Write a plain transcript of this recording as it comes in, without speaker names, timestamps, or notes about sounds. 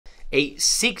a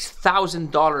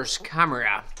 $6,000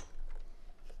 camera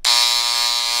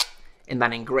and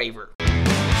an engraver.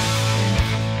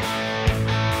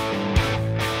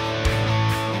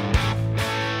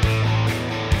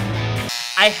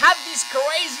 I had this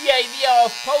crazy idea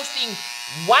of posting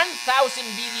 1,000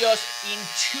 videos in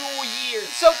 2 years.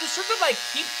 So to sort of like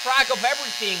keep track of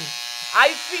everything, I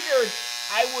figured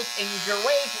I would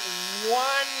engrave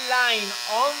one line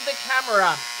on the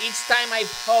camera each time I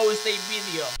post a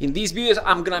video. In these videos,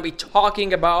 I'm gonna be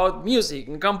talking about music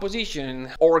and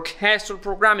composition, orchestral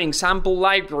programming, sample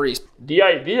libraries. The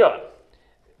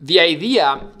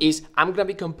idea is I'm gonna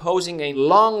be composing a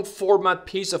long format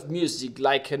piece of music,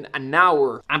 like an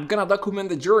hour. I'm gonna document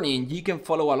the journey and you can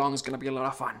follow along. It's gonna be a lot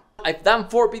of fun. I've done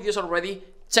 4 videos already.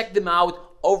 Check them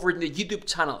out over in the YouTube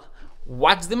channel.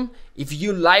 Watch them. If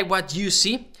you like what you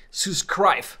see,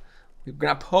 subscribe. We're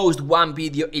gonna post 1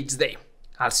 video each day.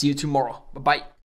 I'll see you tomorrow. Bye-bye.